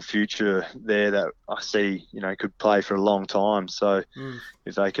young future there that I see, could play for a long time. So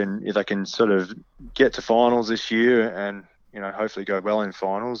if they can sort of get to finals this year and hopefully go well in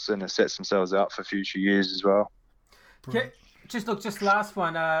finals, and it sets themselves up for future years as well. Yeah, just last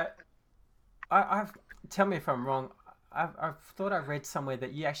one. I've tell me if I'm wrong. I've thought I read somewhere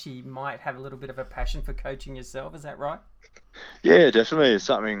that you actually might have a little bit of a passion for coaching yourself. Is that right? Yeah, definitely. It's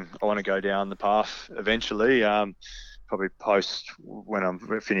something I want to go down the path eventually. Probably post when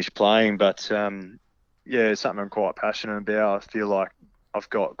I'm finished playing, but it's something I'm quite passionate about. I feel like I've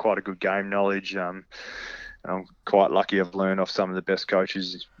got quite a good game knowledge. I'm quite lucky. I've learned off some of the best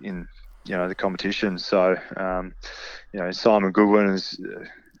coaches in the competition. So Simon Goodwin is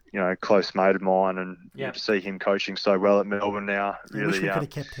a close mate of mine, and to see him coaching so well at Melbourne now really wish we could have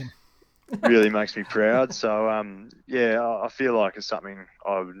kept him. really makes me proud. So I feel like it's something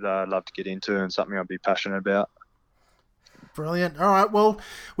I would love to get into and something I'd be passionate about. Brilliant. All right, well,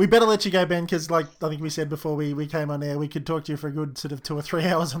 we better let you go, Ben, because like I think we said before we came on air, we could talk to you for a good sort of 2 or 3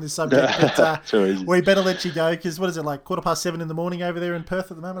 hours on this subject. But we better let you go because what is it, like 7:15 in the morning over there in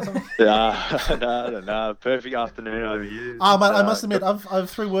Perth at the moment or something? No, perfect afternoon over here. Oh, mate, I must admit, I've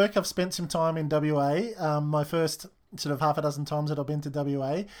through work, I've spent some time in WA. My first sort of half a dozen times that I've been to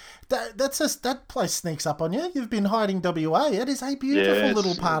WA. That place sneaks up on you. You've been hiding WA. It is a beautiful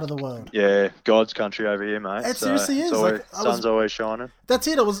little part of the world. Yeah, God's country over here, mate. It seriously is. Sun's always shining. That's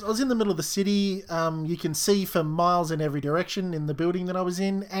it. I was in the middle of the city. You can see for miles in every direction in the building that I was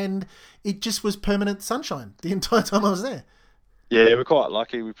in, and it just was permanent sunshine the entire time I was there. Yeah, we're quite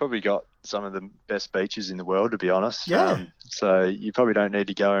lucky. We probably got some of the best beaches in the world, to be honest. Yeah. So you probably don't need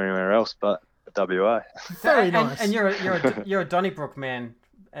to go anywhere else, but WA. Very nice. And you're a Donnybrook man,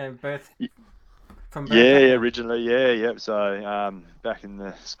 and from Perth. Yeah, originally, yeah. So back in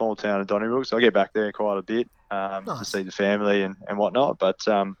the small town of Donnybrook, so I get back there quite a bit to see the family and whatnot. But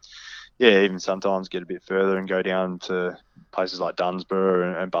even sometimes get a bit further and go down to places like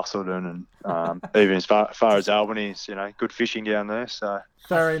Dunsborough and Busselton and even as far as Albany. Good fishing down there. So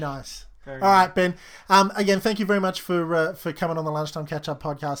very nice. All right, Ben. Again, thank you very much for coming on the Lunchtime Catch-Up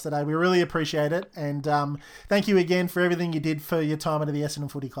podcast today. We really appreciate it. And thank you again for everything you did for your time at the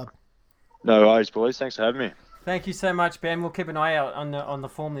Essendon Footy Club. No worries, boys. Thanks for having me. Thank you so much, Ben. We'll keep an eye out on the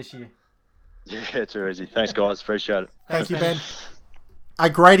form this year. Yeah, too easy. Thanks, guys. Appreciate it. Thank you, Ben. A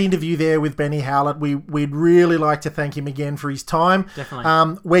great interview there with Benny Howlett. We'd really like to thank him again for his time.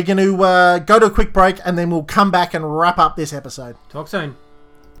 Definitely. We're going to go to a quick break and then we'll come back and wrap up this episode. Talk soon.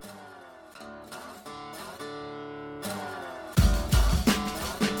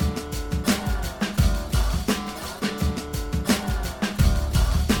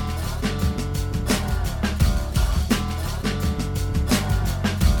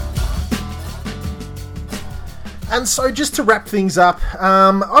 And so just to wrap things up,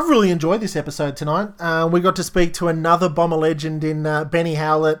 I've really enjoyed this episode tonight. We got to speak to another Bomber legend in Benny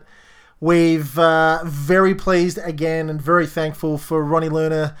Howlett. We've very pleased again and very thankful for Ronnie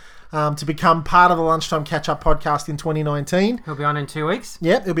Lerner to become part of the Lunchtime Catch-Up podcast in 2019. He'll be on in 2 weeks.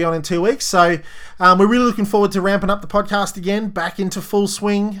 Yep, he'll be on in 2 weeks. So we're really looking forward to ramping up the podcast again, back into full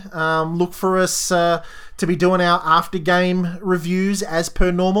swing. Look for us to be doing our after-game reviews as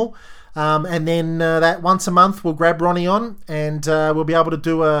per normal. And then that once a month we'll grab Ronnie on and we'll be able to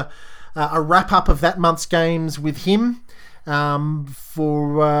do a wrap up of that month's games with him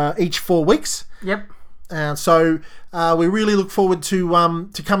for each 4 weeks. Yep. So we really look forward to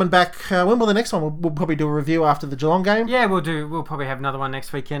coming back. When will the next one? We'll probably do a review after the Geelong game. Yeah, we'll probably have another one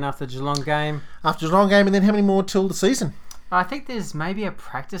next weekend after the Geelong game. After the Geelong game, and then how many more till the season? I think there's maybe a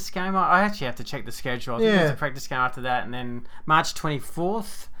practice game. I actually have to check the schedule. I think there's a practice game after that, and then March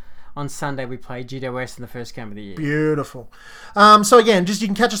 24th. On Sunday, we play GWS in the first game of the year. Beautiful. So again, you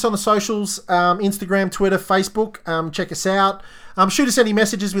can catch us on the socials, Instagram, Twitter, Facebook. Check us out. Shoot us any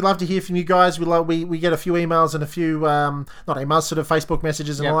messages. We'd love to hear from you guys. We get a few emails and a few, not emails, sort of Facebook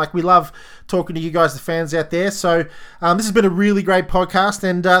messages and all. We love talking to you guys, the fans out there. So this has been a really great podcast,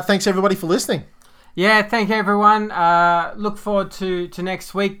 and thanks everybody for listening. Yeah, thank you everyone. Look forward to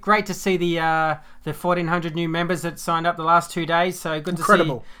next week. Great to see the 1,400 new members that signed up the last 2 days. So good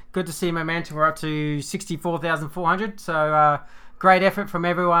to see momentum. We're up to 64,400. So great effort from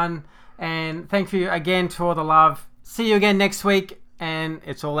everyone. And thank you again to all the love. See you again next week. And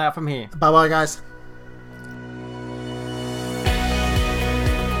it's all out from here. Bye-bye, guys.